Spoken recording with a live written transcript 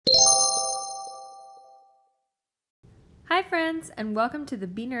Hi, friends, and welcome to the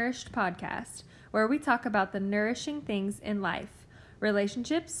Be Nourished podcast, where we talk about the nourishing things in life: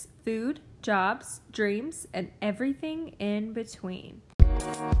 relationships, food, jobs, dreams, and everything in between.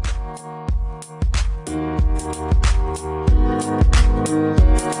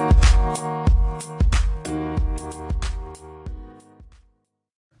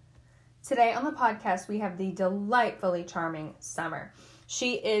 Today on the podcast, we have the delightfully charming Summer.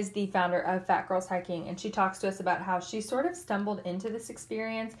 She is the founder of Fat Girls Hiking, and she talks to us about how she sort of stumbled into this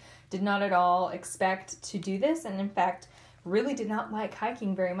experience, did not at all expect to do this, and in fact, really did not like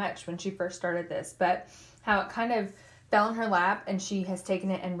hiking very much when she first started this, but how it kind of fell in her lap, and she has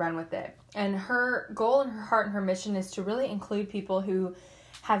taken it and run with it. And her goal and her heart and her mission is to really include people who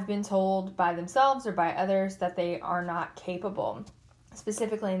have been told by themselves or by others that they are not capable,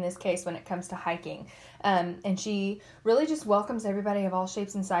 specifically in this case when it comes to hiking. And she really just welcomes everybody of all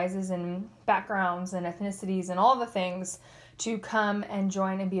shapes and sizes and backgrounds and ethnicities and all the things to come and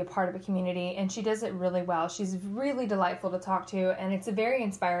join and be a part of a community. And she does it really well. She's really delightful to talk to, and it's a very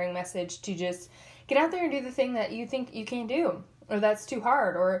inspiring message to just get out there and do the thing that you think you can't do, or that's too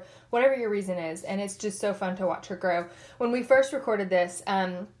hard, or whatever your reason is. And it's just so fun to watch her grow. When we first recorded this,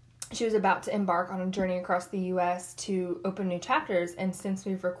 she was about to embark on a journey across the U.S. to open new chapters, and since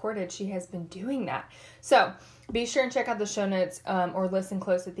we've recorded, she has been doing that. So be sure and check out the show notes or listen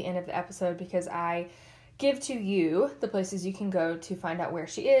close at the end of the episode, because I give to you the places you can go to find out where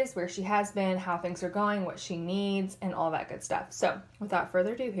she is, where she has been, how things are going, what she needs, and all that good stuff. So without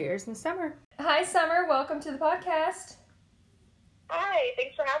further ado, here's Miss Summer. Hi, Summer. Welcome to the podcast. Hi,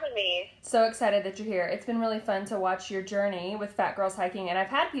 thanks for having me. So excited that you're here. It's been really fun to watch your journey with Fat Girls Hiking, and I've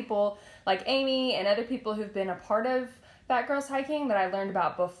had people like Amy and other people who've been a part of Fat Girls Hiking that I learned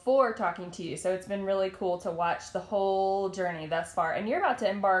about before talking to you, so it's been really cool to watch the whole journey thus far. And you're about to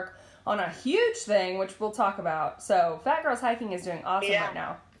embark on a huge thing, which we'll talk about. So Fat Girls Hiking is doing awesome right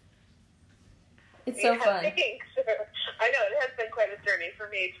now. It's so fun. Thanks. I know, it has been quite a journey for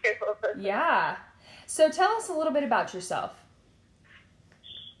me too. Yeah. So tell us a little bit about yourself.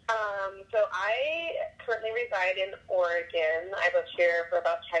 So I currently reside in Oregon. I lived here for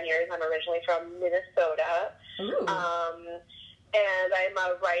about 10 years. I'm originally from Minnesota. Ooh. And I'm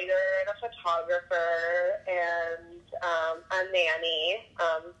a writer and a photographer and a nanny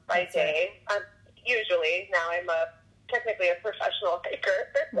by day. Usually. Now I'm technically a professional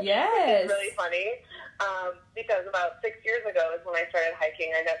hiker. Yes. It's really funny. Because about 6 years ago is when I started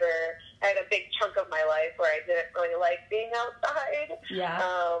hiking. I had a big chunk of my life where I didn't really like being outside. Yeah.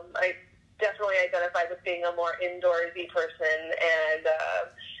 I definitely identified with being a more indoorsy person. And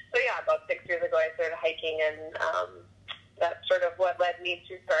so yeah, about 6 years ago I started hiking, and that's sort of what led me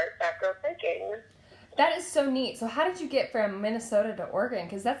to start Fat Girls Hiking. That is so neat. So how did you get from Minnesota to Oregon?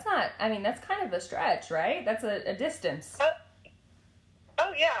 Because that's kind of a stretch, right? That's a distance.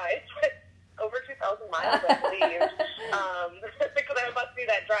 Oh yeah, it's over 2,000 miles, I believe. Because I'm about to do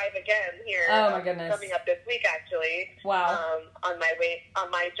that drive again here. Oh my goodness! Coming up this week, actually. Wow. On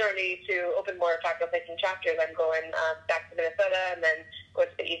my journey to open more Fat Girls Hiking chapters, I'm going back to Minnesota and then go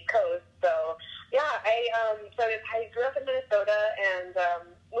to the East Coast. So yeah, I grew up in Minnesota and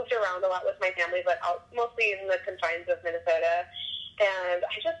moved around a lot with my family, but mostly in the confines of Minnesota. And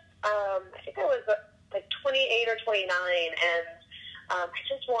I think I was like 28 or 29, and I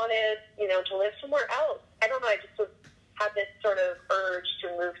just wanted, to live somewhere else. I don't know, I just had this sort of urge to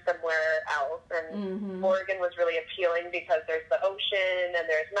move somewhere else, and Oregon was really appealing because there's the ocean and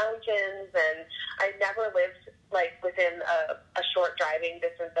there's mountains, and I never lived like within a short driving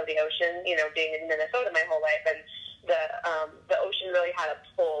distance of the ocean, being in Minnesota my whole life, and the ocean really had a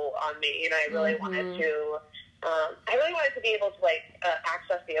pull on me. I really wanted to be able to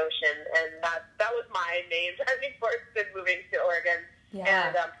access the ocean, and that was my main driving force in moving to Oregon.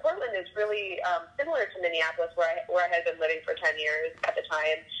 Yeah. And Portland is really similar to Minneapolis, where I had been living for 10 years at the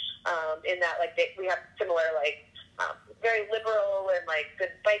time. In that we have similar very liberal and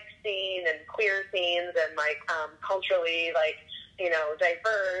good bike scene and queer scenes, and culturally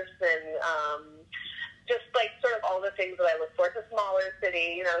diverse, and just sort of all the things that I look for. It's a smaller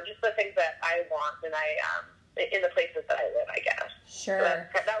city, just the things that I want, and in the places that I live, I guess. Sure.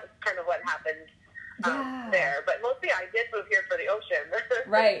 So that was kind of what happened. There, but mostly I did move here for the ocean.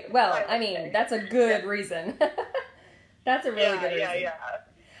 Right. Well, that's a good reason. That's a really good reason. Yeah.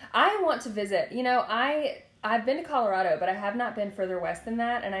 I want to visit. I've been to Colorado, but I have not been further west than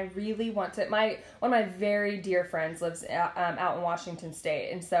that, and I really want to. One of my very dear friends lives out in Washington State,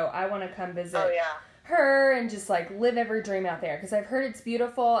 and so I want to come visit her and just live every dream out there, because I've heard it's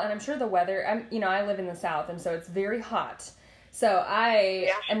beautiful, and I'm sure the weather. I live in the South, and so it's very hot. So I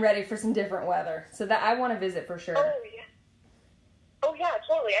am ready for some different weather. So that I want to visit for sure. Oh, yeah. Oh, yeah,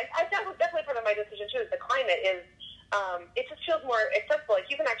 totally. That was definitely part of my decision, too, is the climate is, it just feels more accessible. Like,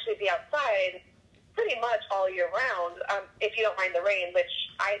 you can actually be outside pretty much all year round, if you don't mind the rain, which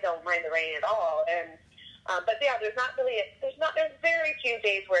I don't mind the rain at all. And, but yeah, there's very few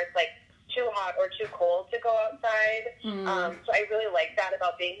days where it's like too hot or too cold to go outside. So I really like that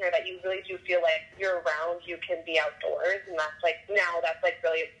about being here, that you really do feel like year round you can be outdoors, and that's like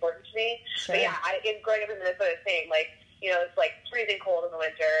really important to me. Sure. But yeah, growing up in Minnesota, same, like, you know, it's like freezing cold in the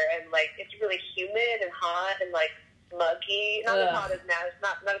winter, and like it's really humid and hot and like muggy. Not as hot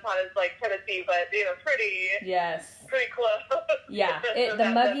as like Tennessee, but you know, pretty close. Yeah,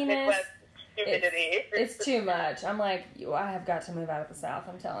 the mugginess. Humidity. It's too much. I'm like, I have got to move out of the South.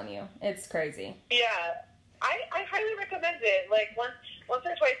 I'm telling you, it's crazy. Yeah, I highly recommend it. Like once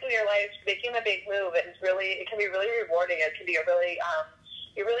or twice in your life, making a big move, it can be really rewarding. It can be a really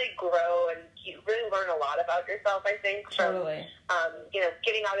you really grow and you really learn a lot about yourself, I think, from, you know,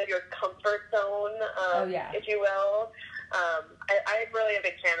 getting out of your comfort zone, if you will. I'm really a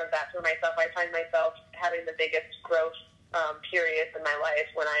big fan of that for myself. I find myself having the biggest growth periods in my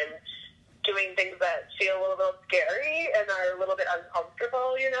life when I'm doing things that feel a little scary and are a little bit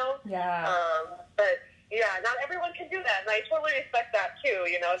uncomfortable, you know? Yeah. But, yeah, not everyone can do that, and I totally respect that, too,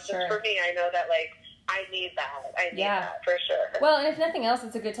 you know? It's just for me, I know that, like, I need that. I need that for sure. Well, and if nothing else,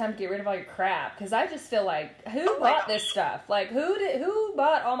 it's a good time to get rid of all your crap, because I just feel like, who bought this stuff? Like, who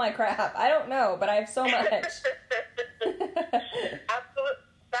bought all my crap? I don't know, but I have so much.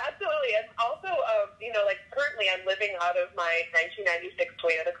 Absolutely. And also, you know, like, currently I'm living out of my 1996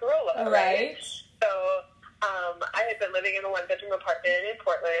 Toyota Corolla. Right. So, I had been living in a one-bedroom apartment in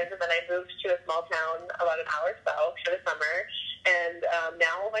Portland, and then I moved to a small town about an hour south for the summer. And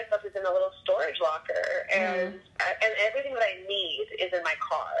now all my stuff is in a little storage locker, and everything that I need is in my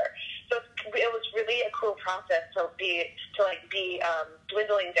car. So it was really a cool process to be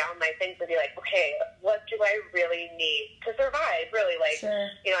dwindling down my things and be like, okay, what do I really need to survive? Really, like,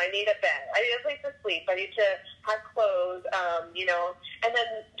 you know, I need a bed, I need a place to sleep, I need to have clothes, you know, and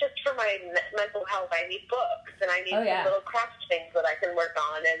then just for my mental health, I need books, and I need some little craft things that I can work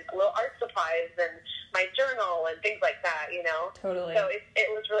on, and little art supplies, and my journal, and things like that, you know. Totally. So it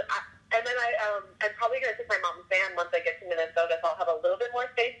was really. And then I'm probably going to take my mom's van once I get to Minnesota, so I'll have a little bit more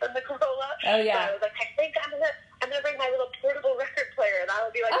space than the Corolla. Oh, yeah. So I was like, I think I'm gonna bring my little portable record player, and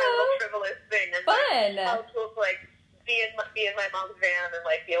that'll be like my little frivolous thing. And fun. Like, how cool to like be in my mom's van and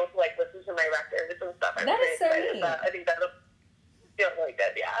like be able to like listen to my records and stuff. I'm that is so neat. I think that'll feel really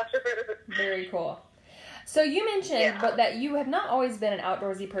good. Yeah. Very cool. So you mentioned that you have not always been an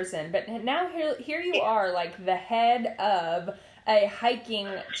outdoorsy person, but now here you are, like the head of a hiking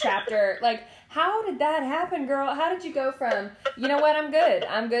chapter. Like, how did that happen, girl? How did you go from, you know what, I'm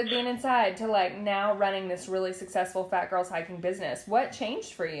good being inside, to like now running this really successful Fat Girls Hiking business? What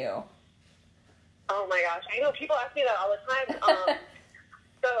changed for you? Oh my gosh, I know people ask me that all the time.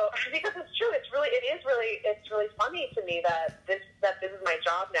 So because it's true, it's really funny to me that this is my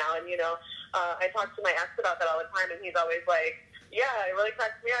job now, and you know, I talk to my ex about that all the time, and he's always like, yeah, it really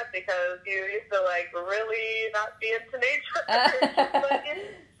cracks me up because you used to like really not be into nature. But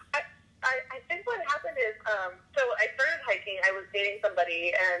I think what happened is, so I started hiking. I was dating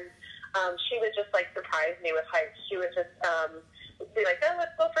somebody, and she would just like surprise me with hikes. She would just be like, oh,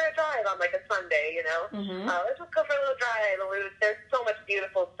 let's go for a drive on like a Sunday, you know. Let's just go for a little drive. There's so much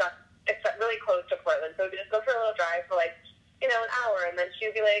beautiful stuff, except really close to Portland. So we would just go for a little drive for like, you know, an hour, and then she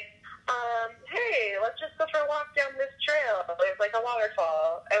would be like, hey, let's just go for a walk down this trail. There's like a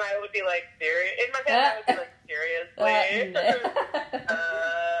waterfall. And I would be like, serious? In my head, I would be like, seriously?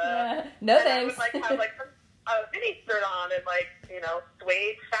 No and thanks. I would like have like a mini skirt on and like, you know,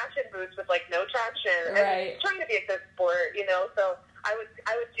 suede fashion boots with like no traction. And trying to be a good sport, you know, so I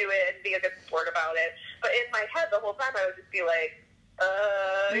would do it and be a good sport about it. But in my head the whole time I would just be like,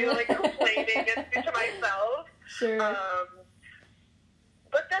 you know, like complaining to myself. Sure.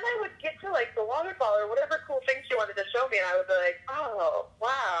 But then I would get to, like, the waterfall or whatever cool thing she wanted to show me, and I would be like, oh,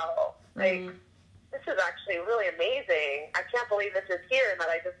 wow. Like, this is actually really amazing. I can't believe this is here and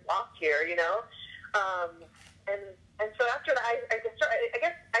that I just walked here, you know? And so after that, I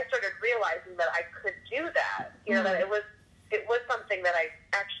guess I started realizing that I could do that, you know, that it was something that I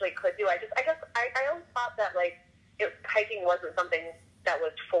actually could do. I guess I always thought that, like, hiking wasn't something that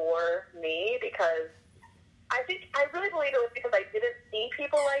was for me, because I really believe it was because I didn't see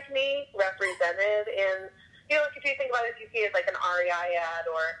people like me represented in, you know, like if you think about it, if you see it like an REI ad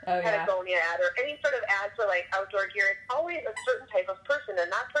or Patagonia ad or any sort of ad for like outdoor gear, it's always a certain type of person,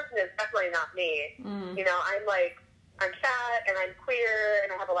 and that person is definitely not me. You know, I'm fat and I'm queer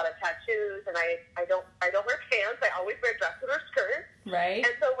and I have a lot of tattoos and I don't wear pants. I always wear dresses or skirts. Right.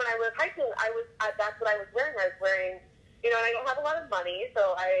 And so when I was hiking, that's what I was wearing. I was wearing, and I don't have a lot of money,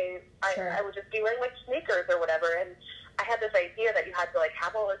 so I would just be wearing like sneakers or whatever. And I had this idea that you had to like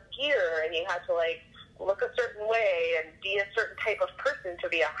have all this gear and you had to like look a certain way and be a certain type of person to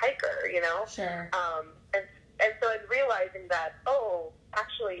be a hiker, Sure. And so in realizing that,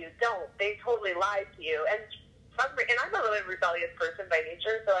 actually you don't. They totally lied to you. And I'm a really rebellious person by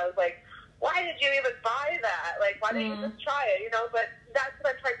nature, so I was like, why did you even buy that? Like, why didn't you just try it? But that's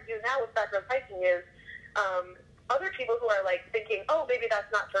what I'm trying to do now with background hiking is other people who are like thinking, maybe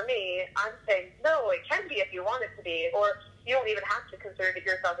that's not for me. I'm saying, no, it can be if you want it to be, or you don't even have to consider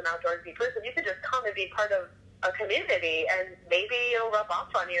yourself an outdoorsy person. You can just come and be part of a community, and maybe it'll rub off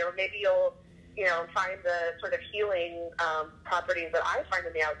on you, or maybe you'll find the sort of healing properties that I find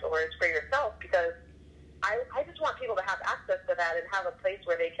in the outdoors for yourself, because I just want people to have access to that and have a place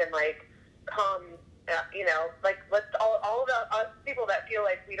where they can, like, come, like, let's all the us people that feel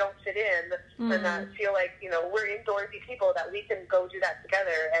like we don't fit in and that feel like, we're indoorsy people, that we can go do that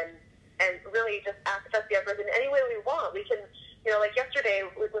together and really just access the outdoors in any way we want. We can, like yesterday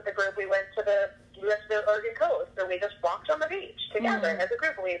with the group, we went to the Oregon coast, and we just walked on the beach together as a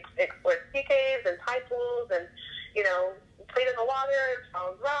group. We explored sea caves and tide pools, and played in the water,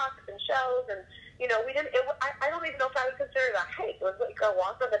 found rocks and shells, and we didn't. I don't even know if I would consider it a hike. It was like a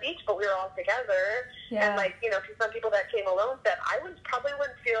walk on the beach, but we were all together. Yeah. And like some people that came alone said I probably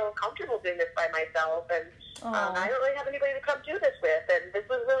wouldn't feel comfortable doing this by myself, and I don't really have anybody to come do this with. And this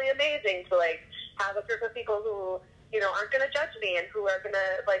was really amazing to like have a group of people who aren't going to judge me and who are going to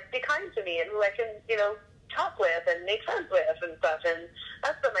like be kind to me and who I can talk with and make friends with and stuff. And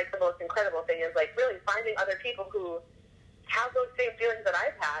that's been like the most incredible thing, is like really finding other people who have those same feelings that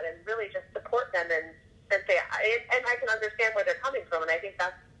I've had, and really just support them and say, and I can understand where they're coming from. And I think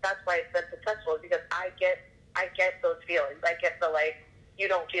that's why it's been successful, because I get those feelings. I get the, like, you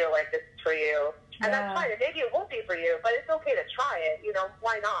don't feel like this is for you. And that's fine. And maybe it won't be for you, but it's okay to try it.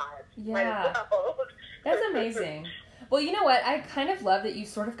 Why not? Yeah. That's amazing. Well, you know what? I kind of love that you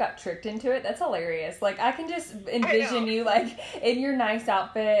sort of got tricked into it. That's hilarious. Like, I can just envision you, like, in your nice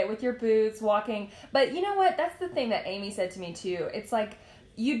outfit with your boots walking. But you know what? That's the thing that Amy said to me, too. It's like,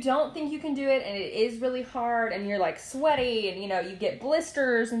 you don't think you can do it, and it is really hard, and you're, like, sweaty, and, you get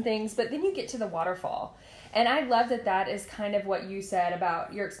blisters and things, but then you get to the waterfall. And I love that is kind of what you said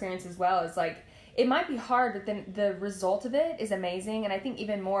about your experience as well, is, like, it might be hard, but then the result of it is amazing. And I think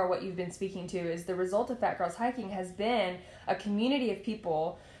even more what you've been speaking to is the result of Fat Girls Hiking has been a community of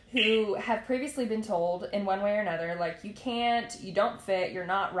people who have previously been told in one way or another, like, you can't, you don't fit, you're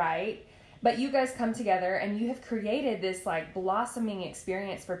not right. But you guys come together and you have created this like blossoming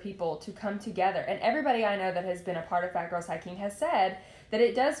experience for people to come together. And everybody I know that has been a part of Fat Girls Hiking has said that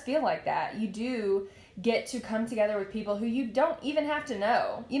it does feel like that. You do get to come together with people who you don't even have to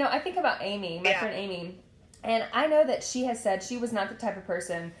know. I think about Amy, my friend Amy, and I know that she has said she was not the type of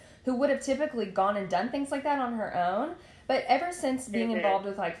person who would have typically gone and done things like that on her own. But ever since being involved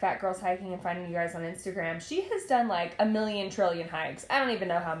with like Fat Girls Hiking and finding you guys on Instagram, she has done like 1,000,000 trillion hikes. I don't even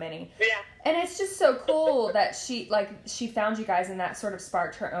know how many. Yeah. And it's just so cool that she found you guys, and that sort of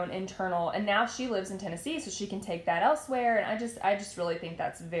sparked her own internal, and now she lives in Tennessee, so she can take that elsewhere. And I just really think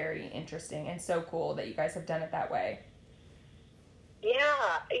that's very interesting and so cool that you guys have done it that way.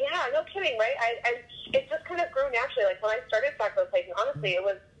 Yeah, no kidding, right? It just kind of grew naturally. Like when I started Fat Girls Hiking, honestly, it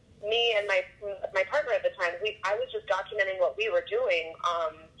was me and my partner at the time. I was just documenting what we were doing,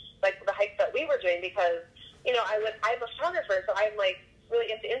 like the hikes that we were doing, because I'm a photographer, so I'm like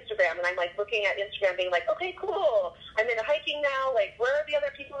really into Instagram, and I'm like looking at Instagram being like, okay, cool, I'm into hiking now, like where are the other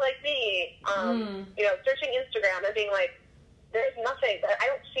people like me? Searching Instagram and being like, there's nothing. I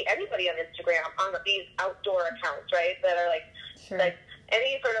don't see anybody on Instagram on these outdoor accounts, right, that are like, sure. Like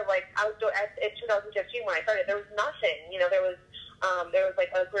any sort of like outdoor. In 2015 when I started, there was nothing. There was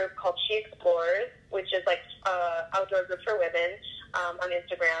like a group called She Explores, which is like outdoor group for women on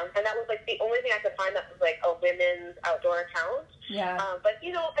Instagram, and that was like the only thing I could find that was like a women's outdoor account. Yeah. But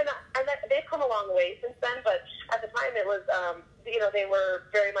they've come a long way since then. But at the time, it was they were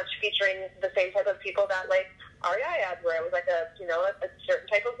very much featuring the same type of people that like REI ads were. It was like a certain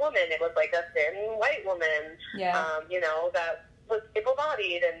type of woman. It was like a thin white woman. Yeah. That was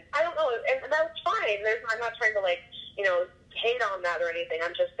able-bodied, and I don't know, and that was fine. I'm not trying to like hate on that or anything.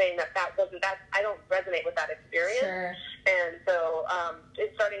 I'm just saying that I don't resonate with that experience. Sure. And so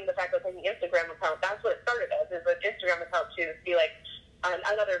it's starting the Fat Girls Hiking Instagram account. That's what it started as, is an Instagram account to be like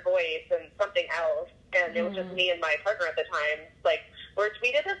another voice and something else. And it was just me and my partner at the time, like,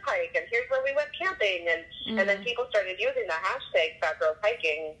 we did this hike, and here's where we went camping, and then people started using the hashtag Fat Girls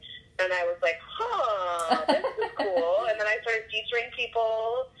Hiking, and I was like, this is cool. And then I started featuring featuring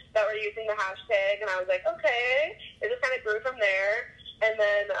people that were using the hashtag, and I was like, okay. It just kind of grew from there. And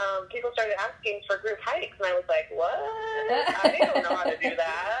then people started asking for group hikes, and I was like, what? I don't know how to do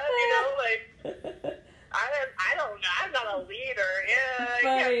that. You know, like, I don't know. I'm not a leader. Yeah, I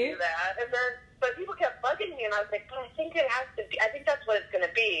can't do that. And then, but people kept bugging me, and I was like, but I think it has to be. I think that's what it's going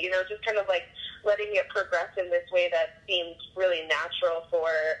to be. You know, just kind of like letting it progress in this way that seemed really natural for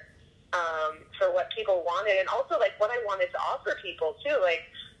what people wanted, and also like what I wanted to offer people too. Like,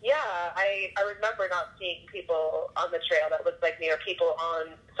 yeah, I remember not seeing people on the trail that looked like me, or people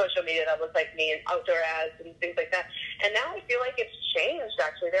on social media that looked like me, and outdoor ads and things like that. And now I feel like it's changed,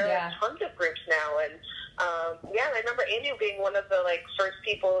 actually. There are tons of groups now. And, and I remember Amy being one of the, like, first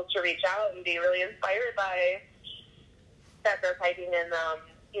people to reach out and be really inspired by Fat Girls Hiking. And,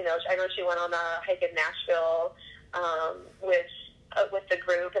 you know, I know she went on a hike in Nashville with the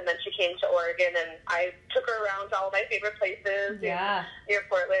group, and then she came to Oregon, and I took her around to all my favorite places near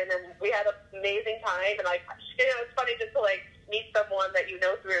Portland, and we had an amazing time. And like, you know, it's funny just to like meet someone that you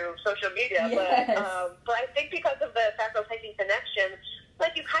know through social media. Yes. But I think because of the Fat Girls Hiking connection,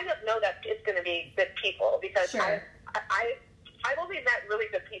 like you kind of know that it's going to be good people, because I've only met really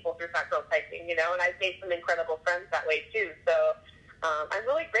good people through Fat Girls Hiking, you know, and I've made some incredible friends that way too. So I'm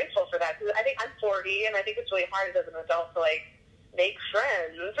really grateful for that, because I think I'm 40, and I think it's really hard as an adult to like make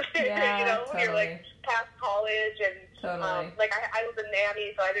friends, you know, when you're like past college, and like I was a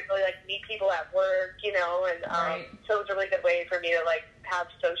nanny, so I didn't really like meet people at work, you know, and so it was a really good way for me to like have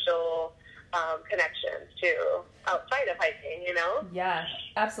social connections too outside of hiking, you know. Yeah,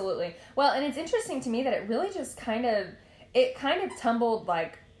 absolutely. Well, and it's interesting to me that it really just kind of tumbled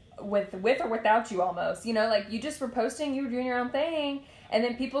like with or without you almost, you know, like you just were posting, you were doing your own thing, and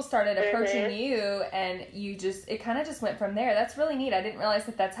then people started approaching you, and it kind of just went from there. That's really neat. I didn't realize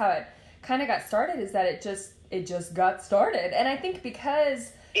that that's how it kind of got started, is that it just got started. And I think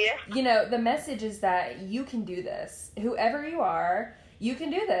because, you know, the message is that you can do this. Whoever you are, you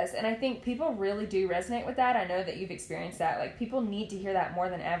can do this. And I think people really do resonate with that. I know that you've experienced that. Like, people need to hear that more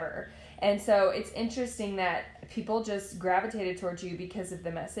than ever. And so it's interesting that people just gravitated towards you because of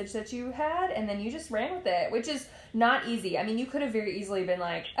the message that you had, and then you just ran with it, which is not easy. I mean, you could have very easily been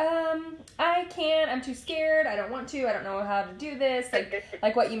like, I can't, I'm too scared, I don't want to, I don't know how to do this.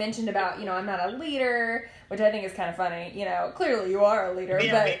 Like what you mentioned about, you know, I'm not a leader, which I think is kind of funny. You know, clearly you are a leader,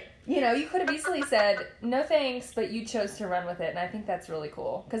 but, you know, you could have easily said, no thanks, but you chose to run with it, and I think that's really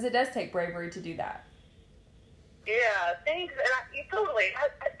cool, because it does take bravery to do that. Yeah, thanks. And totally.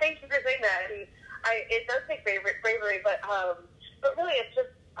 Thank you for saying that. And it does take bravery, but really, it's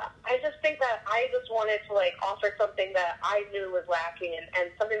just, I just think that I just wanted to like offer something that I knew was lacking, and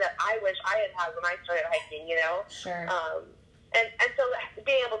something that I wish I had when I started hiking, you know. Sure. And so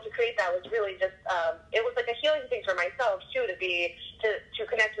being able to create that was really just, it was like a healing thing for myself too, to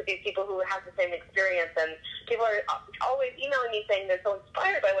connect with these people who have the same experience. And people are always emailing me saying they're so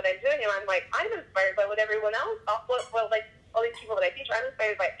inspired by what I'm doing, and I'm like, I'm inspired by what everyone else, like all these people that I teach, I'm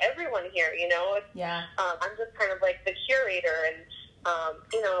inspired by everyone here, you know. I'm just kind of like the curator, and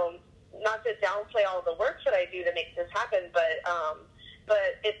you know, not to downplay all the work that I do to make this happen, but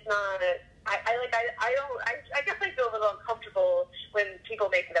it's not. I guess I feel a little uncomfortable when people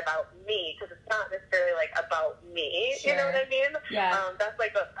make it about me, because it's not necessarily like about me. Sure. You know what I mean? Yeah. That's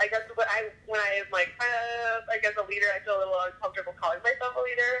like I guess when I'm like I guess a leader, I feel a little uncomfortable calling myself a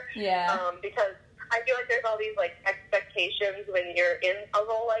leader. Yeah. Because I feel like there's all these like expectations when you're in a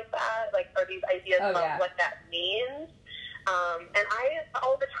role like that, like, or these ideas about what that means. And I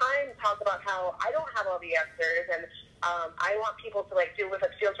all the time talk about how I don't have all the answers, and I want people to like do what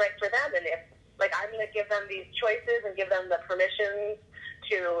it feels right for them, and if like I'm going to give them these choices and give them the permission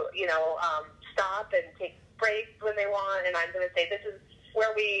to, you know, stop and take breaks when they want, and I'm going to say this is where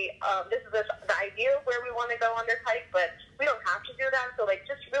this is the idea of where we want to go on this hike, but we don't have to do that. So like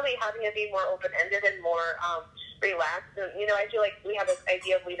just really having it be more open-ended and more relaxed. And, you know, I feel like we have this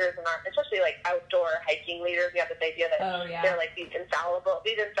idea of leaders in our, especially like outdoor hiking leaders, we have this idea that they're like these infallible,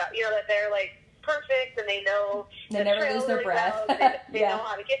 you know, that they're like perfect, and they know they never lose their breath. They know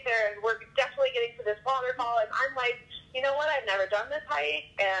how to get there, and we're definitely getting to this waterfall, and I'm like, you know what, I've never done this hike,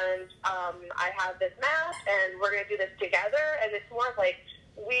 and I have this map, and we're going to do this together. And it's more like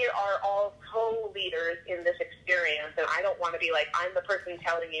we are all co-leaders in this experience, and I don't want to be like, I'm the person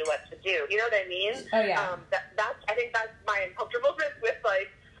telling you what to do. You know what I mean? Oh, yeah. I think that's my uncomfortableness with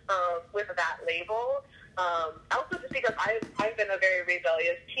like with that label. Also just because I've been a very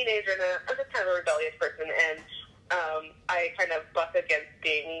rebellious teenager, and I'm just kind of a rebellious person, and I kind of buck against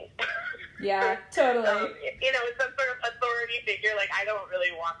being totally you know, some sort of authority you figure, like, I don't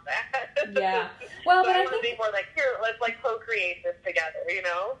really want that. Yeah. Well, so but I I want to think, be more like, here, let's, like, co-create this together, you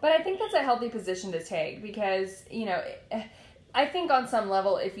know? but I think that's a healthy position to take because, you know, I think on some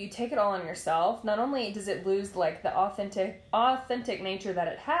level, if you take it all on yourself, not only does it lose, like, the authentic nature that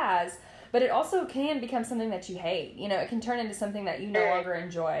it has, but it also can become something that you hate. You know, it can turn into something that you no longer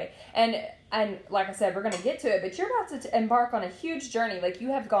enjoy. And like I said, we're going to get to it, but you're about to embark on a huge journey. Like, you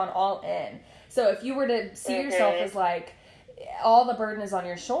have gone all in. So if you were to see yourself as, like, all the burden is on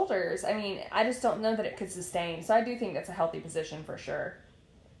your shoulders, I mean, I just don't know that it could sustain. So I do think that's a healthy position for sure.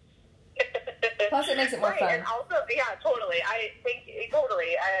 Plus, it makes it more fun. And also, yeah, totally. I think,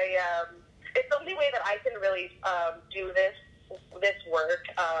 totally. It's the only way that I can really do this work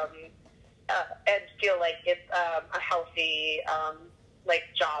and feel like it's a healthy like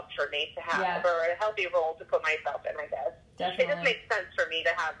job for me to have, or a healthy role to put myself in, I guess. Definitely. It just makes sense for me to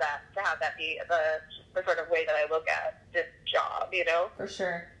have that be the sort of way that I look at this job, you know? For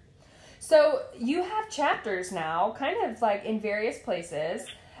sure. So you have chapters now, kind of like in various places,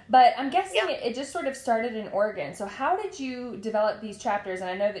 but I'm guessing it just sort of started in Oregon. So how did you develop these chapters? And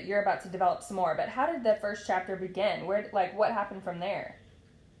I know that you're about to develop some more, but how did the first chapter begin? What happened from there?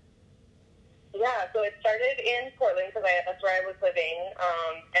 Yeah, so it started in Portland because that's where I was living,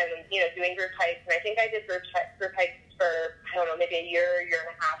 and, you know, doing group hikes. And I think I did group hikes for, I don't know, maybe a year and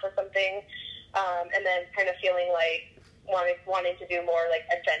a half or something. And then kind of feeling like wanting to do more like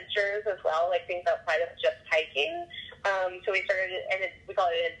adventures as well, like things outside of just hiking. So we started, we call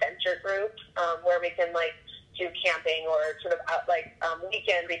it an adventure group, where we can like do camping or sort of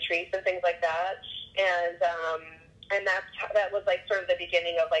weekend retreats and things like that. And that was like sort of the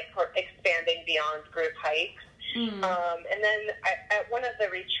beginning of like expanding beyond group hikes. And then at one of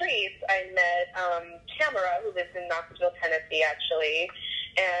the retreats, I met Tamara, who lives in Knoxville, Tennessee, actually.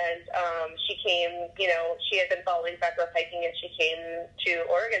 And she came, you know, she had been following Fat Girls Hiking, and she came to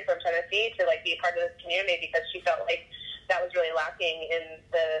Oregon from Tennessee to like be part of this community because she felt like that was really lacking in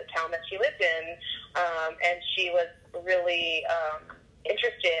the town that she lived in. And she was really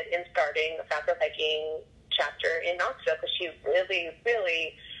interested in starting a Fat Girls Hiking chapter in Knoxville because she really,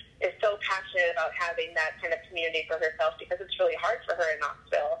 really is so passionate about having that kind of community for herself because it's really hard for her in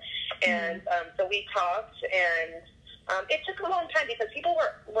Knoxville. And so we talked, and it took a long time because people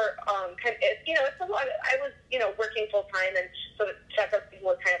were kind of, you know, it's a lot. I was, you know, working full time, and so Fat Girls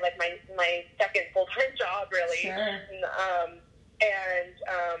was kind of like my second full time job, really. Sure.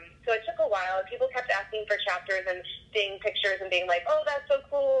 So it took a while. People kept asking for chapters and seeing pictures and being like, "Oh, that's so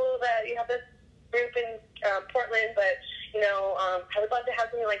cool that you have this group in Portland, but you know, I would love to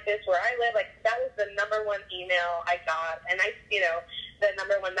have something like this where I live." Like, that was the number one email I got, and the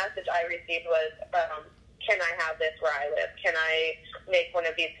number one message I received was, "Can I have this where I live? Can I make one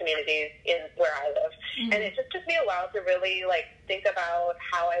of these communities in where I live?" And it just took me a while to really like think about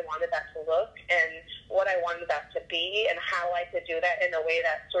how I wanted that to look and what I wanted that to be and how I could do that in a way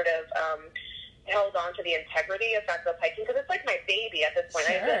that sort of held on to the integrity of Fat Girls Hiking, because it's like my baby at this point.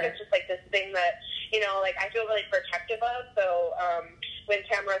 Sure. I feel like it's just like this thing that, you know, like I feel really protective of. So when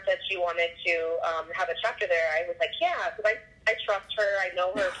Tamara said she wanted to have a chapter there, I was like, yeah, because I trust her. I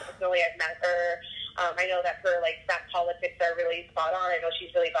know her personally. I've met her. I know that her like fat politics are really spot on. I know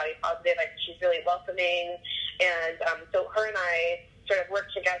she's really body positive. She's really welcoming, and so her and I sort of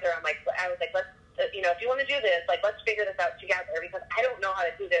worked together. I was like, let's, you know, if you want to do this, like, let's figure this out together, because I don't know how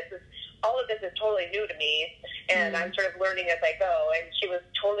to do this. All of this is totally new to me, and I'm sort of learning as I go. And she was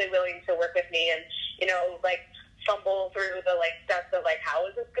totally willing to work with me, and, you know, like, fumble through the like steps of like, how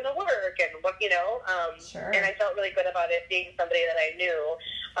is this going to work, and what, you know. Sure. And I felt really good about it being somebody that I knew.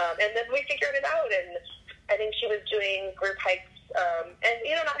 And then we figured it out, and I think she was doing group hikes, and,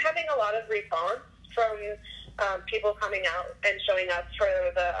 you know, not having a lot of response from people coming out and showing up for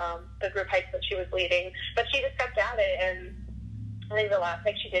the group hikes that she was leading. But she just kept at it, and I think the last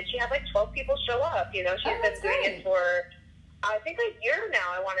hike she did, she had like 12 people show up. You know, she's been doing it for, I think, a year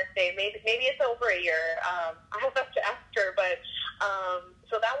now, I want to say. Maybe it's over a year. I'll have to ask her, but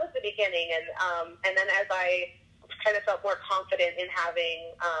so that was the beginning. And then as I kind of felt more confident in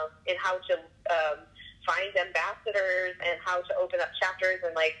having, in how to find ambassadors and how to open up chapters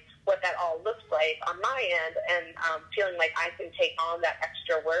and like what that all looks like on my end, and feeling like I can take on that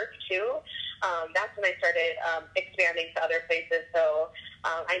extra work too. That's when I started expanding to other places. So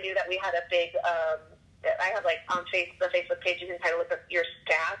I knew that we had a big, I have like on the Facebook page, you can kind of look at your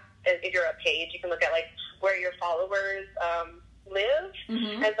stats. If you're a page, you can look at like where your followers live.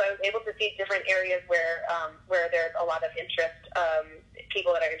 And so I was able to see different areas where there's a lot of interest,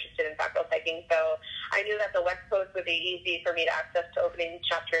 people that are interested in Fat Girls Hiking. So I knew that the West Coast would be easy for me to access to opening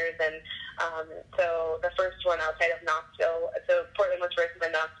chapters, and so the first one outside of Knoxville, so Portland was first, and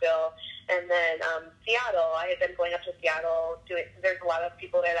then Knoxville, and then Seattle. I had been going up to Seattle. There's a lot of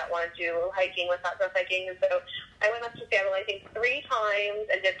people there that want to do hiking with Fat Girls Hiking, and so I went up to Seattle, I think, 3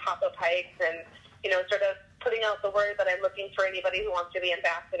 times and did pop-up hikes and, sort of putting out the word that I'm looking for anybody who wants to be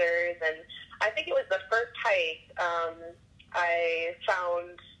ambassadors. And I think it was the first hike I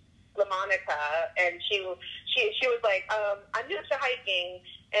found LaMonica, and she was like, I'm new to hiking,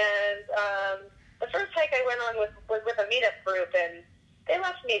 and the first hike I went on was with a meetup group, and they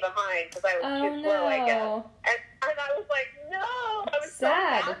left me behind because I was too slow, I guess. And I was like, no, I was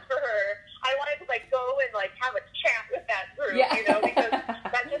sad. So bad for her. I wanted to go and have a chat with that group, because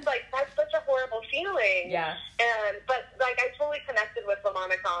that's such a horrible feeling. Yeah. But I totally connected with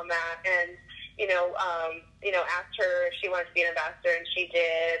LaMonica on that, and asked her if she wanted to be an ambassador, and she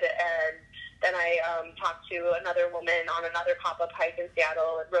did. And then I talked to another woman on another pop-up hike in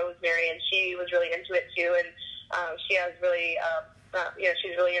Seattle, Rosemary, and she was really into it too. And she has really,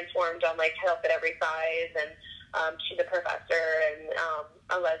 she's really informed on health at every size, and she's a professor and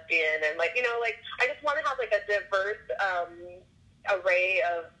a lesbian, and I just want to have a diverse array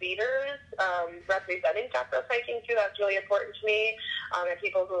of leaders representing Fat Girls Hiking too. That's really important to me. And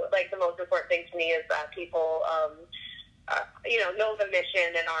people who the most important thing to me is that people know the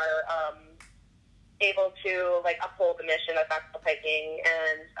mission and are able to uphold the mission of Fat Girls Hiking.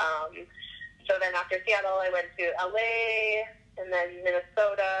 And so then after Seattle, I went to LA, and then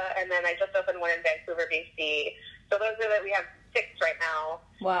Minnesota, and then I just opened one in Vancouver, BC. So those are we have 6 right now.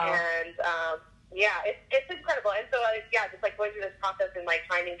 Wow. And it's incredible. And so just going through this process and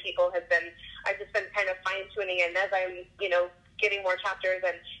finding people I've just been kind of fine tuning, and as I'm getting more chapters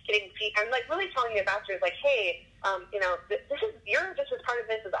and getting feet, I'm really telling the ambassadors hey, you're just as part of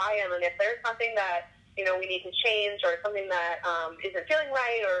this as I am, and if there's something that we need to change, or something that isn't feeling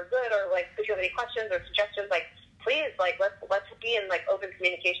right or good, or if you have any questions or suggestions, please, let's be in open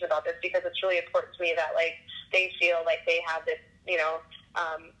communication about this, because it's really important to me that they feel they have this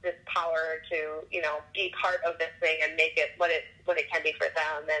this power to be part of this thing and make it what it can be for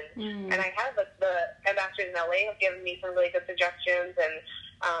them. And I have the ambassadors in LA have given me some really good suggestions, and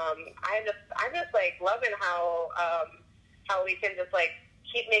I'm just loving how we can just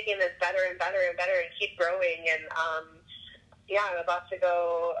keep making this better and better and better, and keep growing. And I'm about to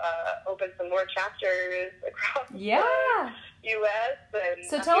go open some more chapters across the U.S. And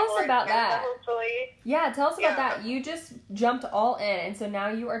so tell us about that. Hopefully. Yeah, tell us about that. You just jumped all in, and so now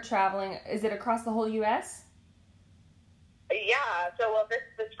you are traveling. Is it across the whole U.S.? Yeah. So,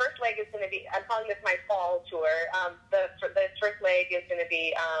 this first leg is going to be, I'm calling this my fall tour. The first leg is going to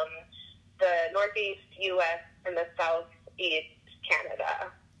be the Northeast U.S. and the Southeast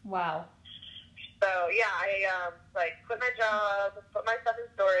Canada. Wow. So I quit my job, put my stuff in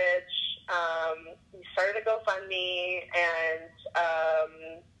storage, started a GoFundMe, and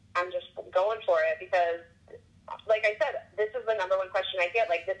I'm just going for it, because, like I said, this is the number one question I get.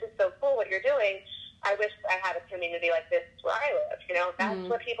 This is so cool what you're doing. I wish I had a community like this where I live. That's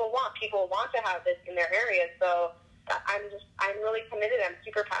what people want. People want to have this in their areas. So I'm really committed. I'm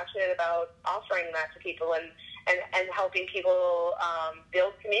super passionate about offering that to people and helping people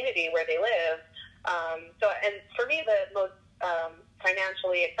build community where they live. And for me, the most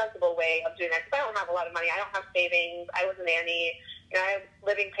financially accessible way of doing that, because I don't have a lot of money, I don't have savings, I was a nanny, I'm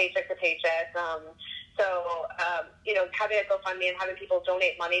living paycheck to paycheck. Having a GoFundMe and having people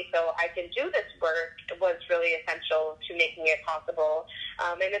donate money so I can do this work was really essential to making it possible.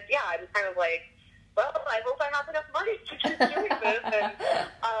 And I'm kind of I hope I have enough money to keep doing this, and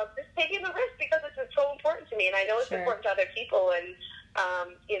just taking the risk, because it's so important to me, and I know it's important to other people. And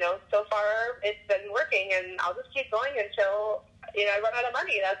so far it's been working, and I'll just keep going until I run out of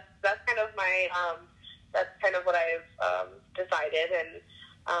money. That's kind of my that's kind of what I've decided. And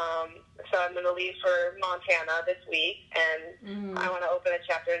so I'm going to leave for Montana this week, and I want to open a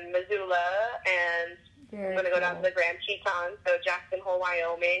chapter in Missoula, and I'm going to go down to the Grand Tetons, so Jackson Hole,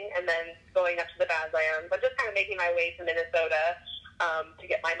 Wyoming, and then going up to the Badlands, but just kind of making my way to Minnesota to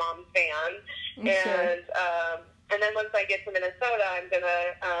get my mom's van. And then once I get to Minnesota, I'm going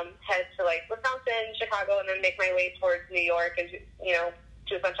to head to Wisconsin, Chicago, and then make my way towards New York, and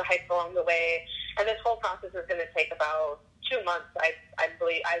do a bunch of hikes along the way. And this whole process is going to take about 2 months, I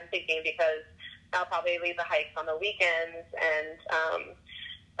believe. I'm thinking, because I'll probably leave the hikes on the weekends and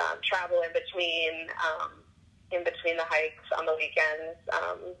travel in between the hikes on the weekends.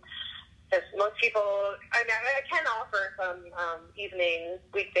 Because most people, I can offer some evening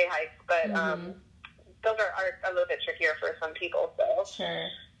weekday hikes, but those are a little bit trickier for some people. So sure.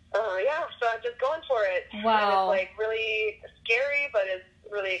 Yeah, so I'm just going for it. Wow. And it's, like, really scary, but it's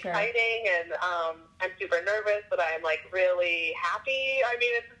really exciting, and I'm super nervous, but I'm, like, really happy. I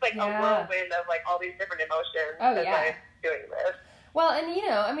mean, it's just, like, a whirlwind of, like, all these different emotions as I'm doing this. Well, and, you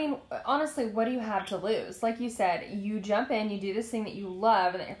know, I mean, honestly, what do you have to lose? Like you said, you jump in, you do this thing that you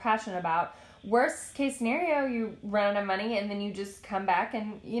love and that you're passionate about. Worst case scenario, you run out of money, and then you just come back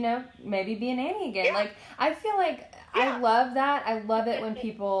and, you know, maybe be a nanny again. Yeah. Like, I feel like I love that. I love it when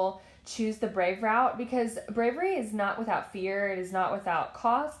people choose the brave route, because bravery is not without fear. It is not without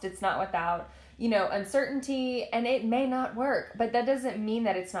cost. It's not without, you know, uncertainty, and it may not work, but that doesn't mean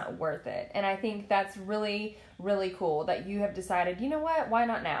that it's not worth it. And I think that's really, really cool that you have decided, you know what, why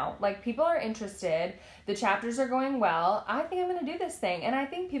not now? Like, people are interested. The chapters are going well. I think I'm going to do this thing. And I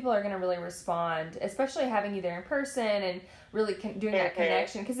think people are going to really respond, especially having you there in person and really doing that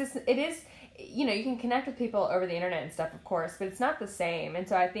connection. Because it is, you know, you can connect with people over the internet and stuff, of course, but it's not the same. And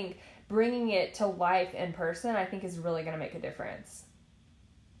so I think bringing it to life in person, I think, is really going to make a difference.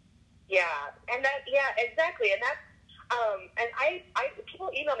 Yeah, and exactly. And that's, and I people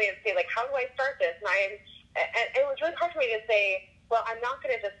email me and say, like, how do I start this? And it was really hard for me to say, well, I'm not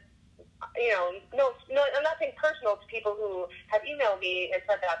going to just, you know, no, I'm not saying personal to people who have emailed me and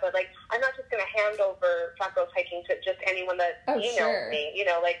said that, but, like, I'm not just going to hand over Fat Girls Hiking to just anyone that emails me. You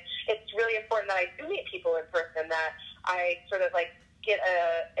know, like, it's really important that I do meet people in person, that I sort of, like, get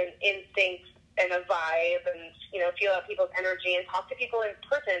an instinct and a vibe and, you know, feel out people's energy and talk to people in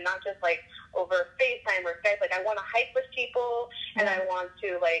person, not just, like, over FaceTime or Skype. Like, I want to hike with people, and I want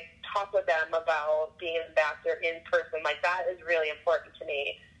to, like, talk with them about being an ambassador in person. Like, that is really important to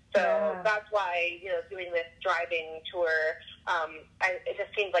me. So that's why, you know, doing this driving tour, it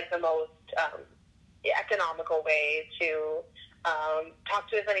just seems like the most economical way to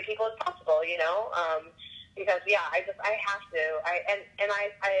talk to as many people as possible, you know? Because I have to.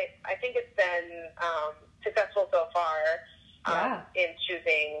 I think it's been successful so far in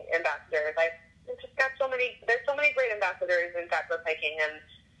choosing ambassadors. I've just got there's so many great ambassadors in Fat Girls Hiking, and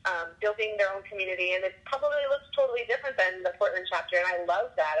building their own community, and it probably looks totally different than the Portland chapter, and I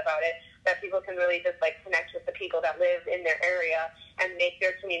love that about it, that people can really just, like, connect with the people that live in their area and make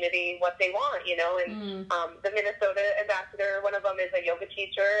their community what they want, you know. And the Minnesota ambassador, one of them is a yoga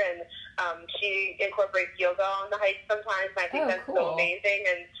teacher, and she incorporates yoga on the hike sometimes, and I think that's so amazing.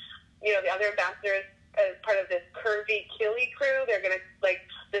 And, you know, the other ambassadors, as part of this Curvy Kili crew, they're going to, like,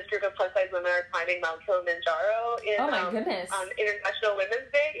 this group of plus-size women are climbing Mount Kilimanjaro on International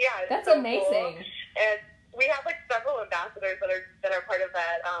Women's Day. Yeah, that's so amazing. Cool. And we have, like, several ambassadors that are part of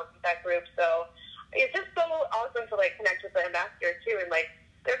that group. So it's just so awesome to, like, connect with the ambassadors too, and, like,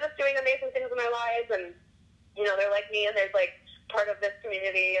 they're just doing amazing things in their lives, and, you know, they're like me, and there's, like, part of this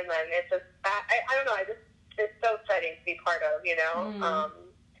community, and then it's just I don't know. It's so exciting to be part of. You know.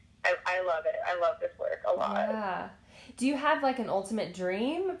 I love it. I love this work a lot. Yeah. Do you have, like, an ultimate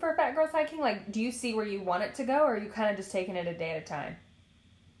dream for Fat Girls Hiking? Like, do you see where you want it to go, or are you kind of just taking it a day at a time?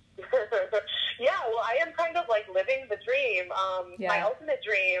 Yeah, well, I am kind of, like, living the dream. My ultimate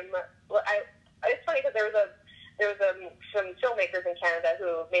dream, it's funny because there was some filmmakers in Canada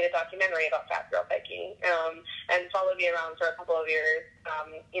who made a documentary about Fat Girls Hiking, and followed me around for a couple of years,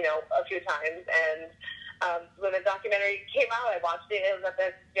 you know, a few times, and when the documentary came out, I watched it. It was at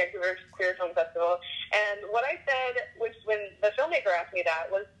the Vancouver Queer Film Festival. And what I said, which when the filmmaker asked me that,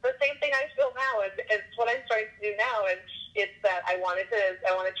 was the same thing I feel now. It's what I'm starting to do now. And it's that I want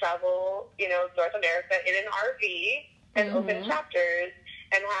to travel, you know, North America in an RV and open chapters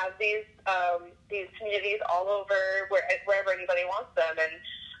and have these communities all over wherever anybody wants them. And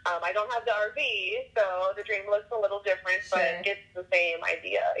I don't have the RV, so the dream looks a little different, but it's the same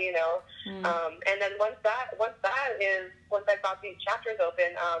idea, you know. And then once I've got these chapters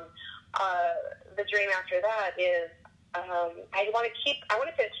open, the dream after that is I want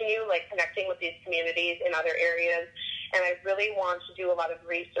to continue, like, connecting with these communities in other areas, and I really want to do a lot of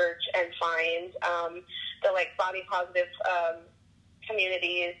research and find the, like, body positive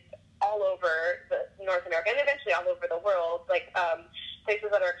communities all over North America and eventually all over the world, like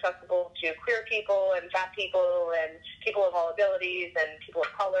places that are accessible to queer people and fat people and people of all abilities and people of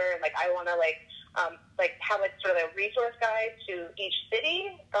color. And, like, I want to, like have, like, sort of a resource guide to each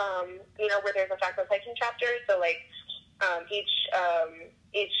city, you know, where there's a Fat Girls Hiking chapter. So, like, each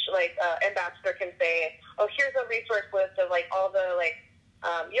ambassador can say, oh, here's a resource list of, like, all the, like,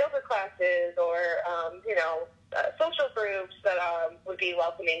 yoga classes or, you know, social groups that would be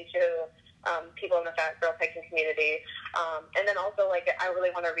welcoming to people in the Fat Girls Hiking community. And then also, like, I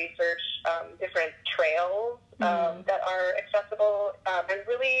really want to research different trails that are accessible, and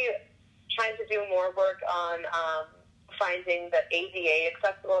really trying to do more work on finding the ADA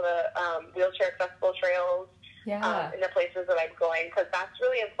accessible, wheelchair accessible trails in the places that I'm going, because that's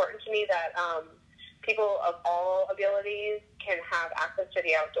really important to me, that people of all abilities can have access to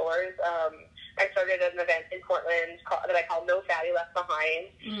the outdoors. I started an event in Portland that I call No Fatty Left Behind,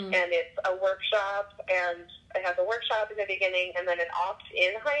 and it's a workshop, and it has a workshop in the beginning and then an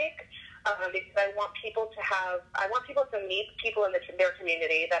opt-in hike, because I want people to meet people in their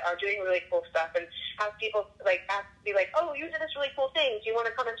community that are doing really cool stuff, and have people be like, oh, you did this really cool thing. Do you want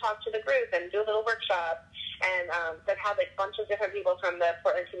to come and talk to the group and do a little workshop? And then have like a bunch of different people from the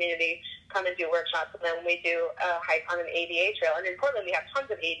Portland community come and do workshops, and then we do a hike on an ADA trail. And in Portland, we have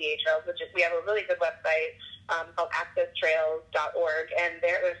tons of ADA trails, we have a really good website called accesstrails.org, and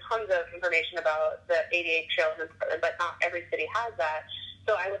there's tons of information about the ADA trails in Portland, but not every city has that.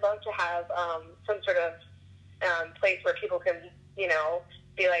 So I would love to have some sort of place where people can,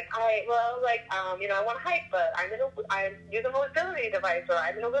 be like, I want to hike, but I'm using a mobility device, or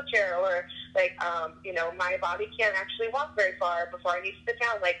I'm in a wheelchair, or my body can't actually walk very far before I need to sit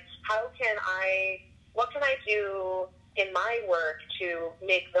down. Like, what can I do in my work to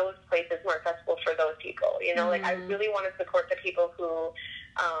make those places more accessible for those people? I really want to support the people who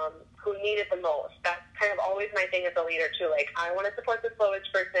need it the most. That's kind of always my thing as a leader too. Like, I want to support the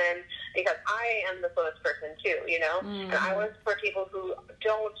slowest person because I am the slowest person too, and I want to support people who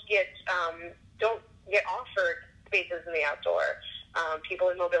don't get offered spaces in the outdoor, people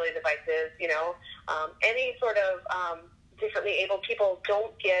in mobility devices, any sort of differently abled people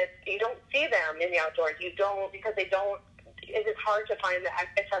you don't see them in the outdoors. Because it is hard to find the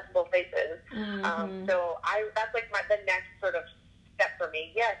accessible places. So that's like the next sort of step for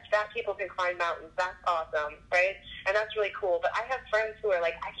me. Yes, fat people can climb mountains. That's awesome, right? And that's really cool. But I have friends who are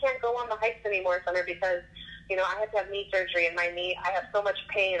like, I can't go on the hikes anymore, Summer, because I had to have knee surgery, and my knee, I have so much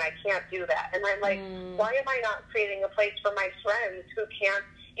pain, I can't do that. And I'm like, why am I not creating a place for my friends who can't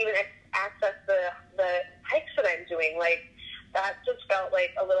even access the hikes that I'm doing? Like, that just felt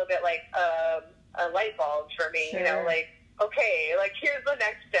like a little bit like a light bulb for me. Sure. Okay, here's the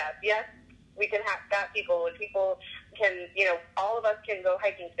next step. Yes, we can have fat people, and people can, all of us can go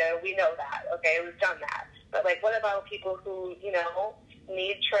hiking together. We know that. Okay, we've done that. But what about people who,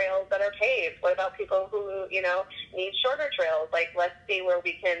 need trails that are paved? What about people who, need shorter trails? Let's see where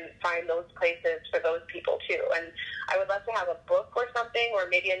we can find those places for those people too. And I would love to have a book or something, or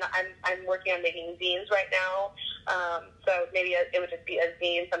maybe I'm working on making zines right now. So maybe it would just be a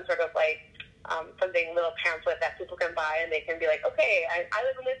zine, some sort of something, little pamphlet that people can buy, and they can be like, okay, I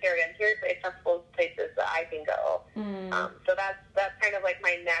live in this area, and here's the accessible places that I can go. So that's kind of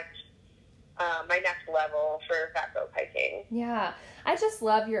my next level for Fat Girls Hiking. Yeah, I just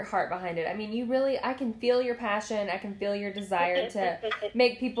love your heart behind it. I mean, I can feel your passion. I can feel your desire to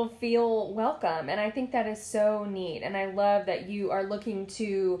make people feel welcome, and I think that is so neat. And I love that you are looking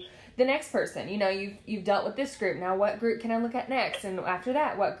to the next person. You've dealt with this group. Now what group can I look at next? And after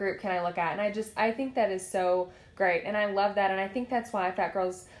that, what group can I look at? And I think that is so great. And I love that. And I think that's why Fat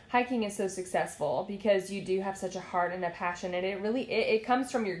Girls Hiking is so successful, because you do have such a heart and a passion, and it comes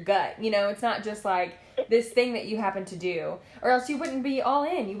from your gut. It's not just like this thing that you happen to do, or else you wouldn't be all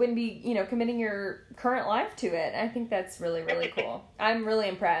in. You wouldn't be, committing your current life to it. I think that's really, really cool. I'm really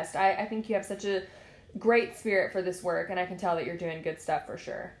impressed. I think you have such a great spirit for this work, and I can tell that you're doing good stuff for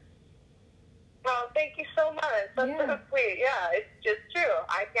sure. Well, thank you so much. That's so sweet. Yeah, it's just true.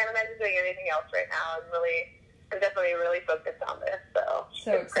 I can't imagine doing anything else right now. I'm definitely really focused on this.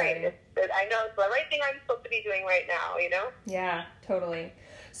 So it's exciting. Great. I know it's the right thing I'm supposed to be doing right now, Yeah, totally.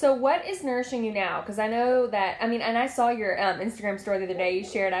 So what is nourishing you now? Because I know that, and I saw your Instagram story the other day. You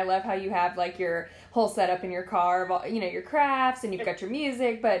shared, I love how you have your whole setup in your car of all, your crafts, and you've got your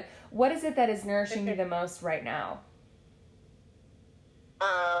music. But what is it that is nourishing you the most right now?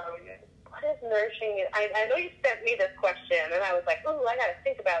 What is nourishing you? I know you sent me this question, and I was like, oh, I got to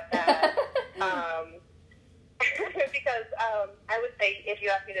think about that. Because I would say, if you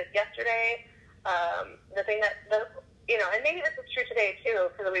asked me this yesterday, the thing that and maybe this is true today too,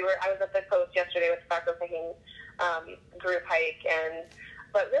 because I was at the coast yesterday with the Fat Girls Hiking group hike,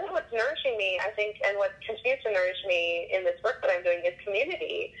 but really what's nourishing me, I think, and what continues to nourish me in this work that I'm doing is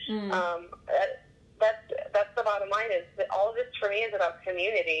community. That's the bottom line, is that all of this for me is about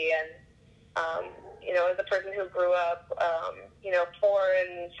community. And as a person who grew up poor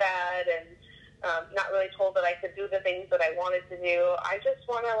and sad and not really told that I could do the things that I wanted to do, I just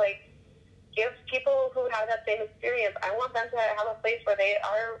want to give people who have that same experience, I want them to have a place where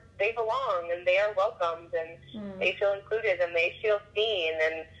they belong, and they are welcomed, and they feel included, and they feel seen.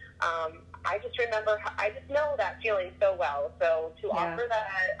 And I just know that feeling so well. So to offer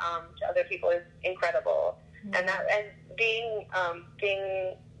that to other people is incredible. and being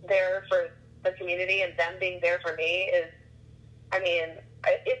there for the community and them being there for me is, I mean,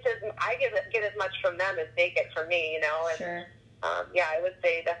 it's just, I get as much from them as they get from me, you know. And, sure. I would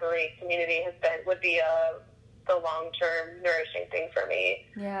say definitely community would be the long-term nourishing thing for me.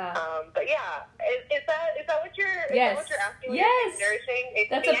 Yeah. But yeah, is that what you're asking? Yes. Nourishing?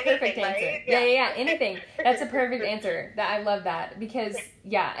 That's a perfect anything, answer. Right? Yeah, anything. That's a perfect answer. I love that because,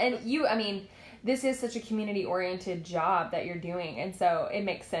 and I mean, this is such a community-oriented job that you're doing, and so it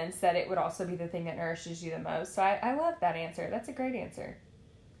makes sense that it would also be the thing that nourishes you the most. So I love that answer. That's a great answer.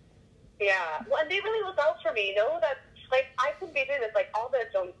 Yeah. Well, and they really look out for me. You know, that, like, I couldn't be doing this, like, all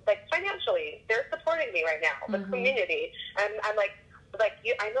this, like, financially, they're supporting me right now, the community. And I'm like,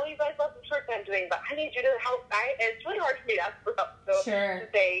 I know you guys love the work I'm doing, but I need you to help. It's really hard for me to ask for help. So to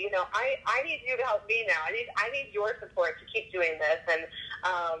say, you know, I need you to help me now. I need your support to keep doing this. And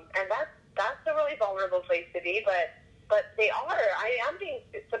that's a really vulnerable place to be, but they are. I am being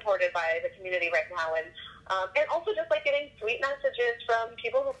supported by the community right now, and also just like getting sweet messages from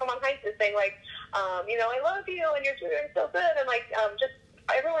people who come on hikes and saying like, you know, I love you and you're doing so good, and like just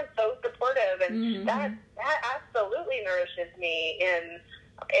everyone's so supportive, and that absolutely nourishes me in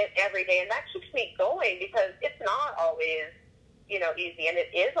every day, and that keeps me going because it's not always, you know, easy, and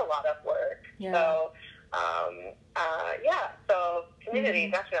it is a lot of work. Yeah. So. So community,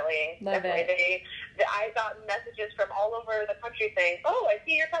 definitely. Love it. I got messages from all over the country saying, "Oh, I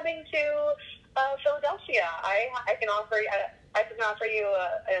see you're coming to Philadelphia. I can offer you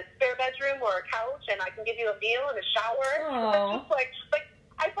a spare bedroom or a couch, and I can give you a meal and a shower." Oh. Just like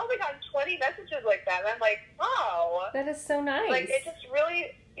I've probably gotten 20 messages like that, and I'm like, wow, that is so nice. Like it just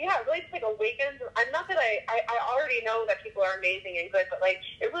really. Yeah, it really just like awakens. I'm not that I already know that people are amazing and good, but like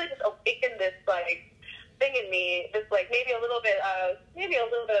it really just awakened this like thing in me, this like maybe a little bit of a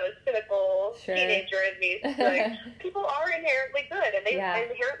cynical teenager in me. Like people are inherently good, and they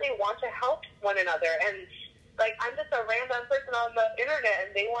inherently want to help one another. And like I'm just a random person on the internet,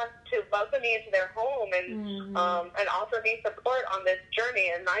 and they want to welcome me into their home and offer me support on this journey.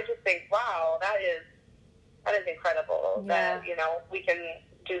 And I just think, wow, that is incredible. That, you know, we can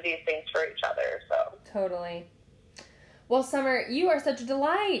do these things for each other. So totally. Well, Summer, you are such a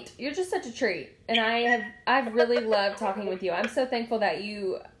delight. You're just such a treat. And I've really loved talking with you. I'm so thankful that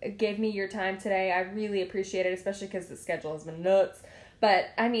you gave me your time today. I really appreciate it, especially because the schedule has been nuts.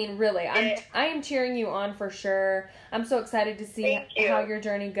 But, I mean, really, I am cheering you on for sure. I'm so excited to see how your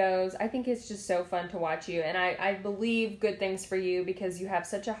journey goes. I think it's just so fun to watch you. And I believe good things for you because you have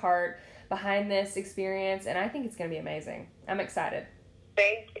such a heart behind this experience. And I think it's going to be amazing. I'm excited.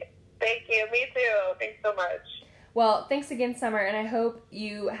 Thank you. Me too. Thanks so much. Well, thanks again, Summer, and I hope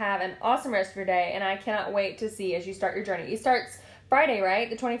you have an awesome rest of your day, and I cannot wait to see as you start your journey. It starts Friday, right?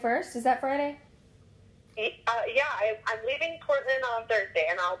 The 21st? Is that Friday? I'm leaving Portland on Thursday,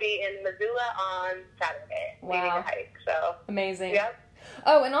 and I'll be in Missoula on Saturday. Wow. Leading a hike, so. Amazing. Yep.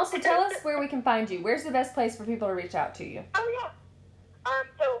 Oh, and also tell us where we can find you. Where's the best place for people to reach out to you? Oh, yeah.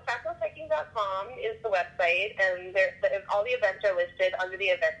 So FatGirlsHiking.com is the website, and all the events are listed under the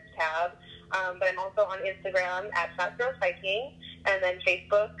events tab. But I'm also on Instagram at FatGirlsHiking, and then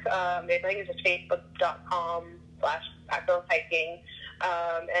Facebook. I think it's just Facebook.com/FatGirlsHiking.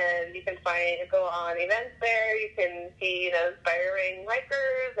 And you can go on events there. You can see, you know, inspiring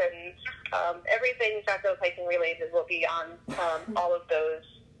hikers, and everything Fat Girls Hiking related will be on all of those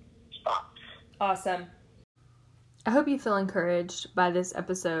spots. Awesome. I hope you feel encouraged by this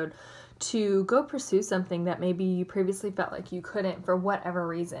episode to go pursue something that maybe you previously felt like you couldn't for whatever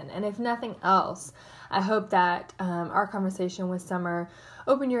reason. And if nothing else, I hope that our conversation with Summer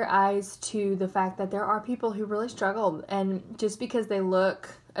opened your eyes to the fact that there are people who really struggled, and just because they look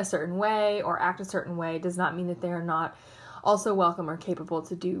a certain way or act a certain way does not mean that they are not also welcome or capable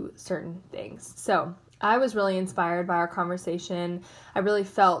to do certain things. So I was really inspired by our conversation. I really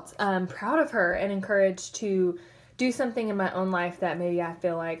felt proud of her and encouraged to do something in my own life that maybe I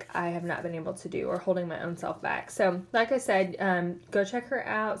feel like I have not been able to do, or holding my own self back. So like I said, go check her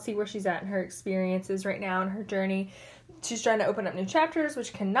out, see where she's at in her experiences right now in her journey. She's trying to open up new chapters,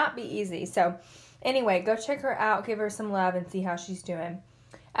 which cannot be easy. So anyway, go check her out, give her some love, and see how she's doing.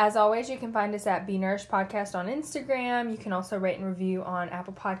 As always, you can find us at Be Nourished Podcast on Instagram. You can also rate and review on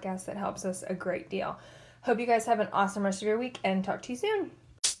Apple Podcasts. That helps us a great deal. Hope you guys have an awesome rest of your week, and talk to you soon.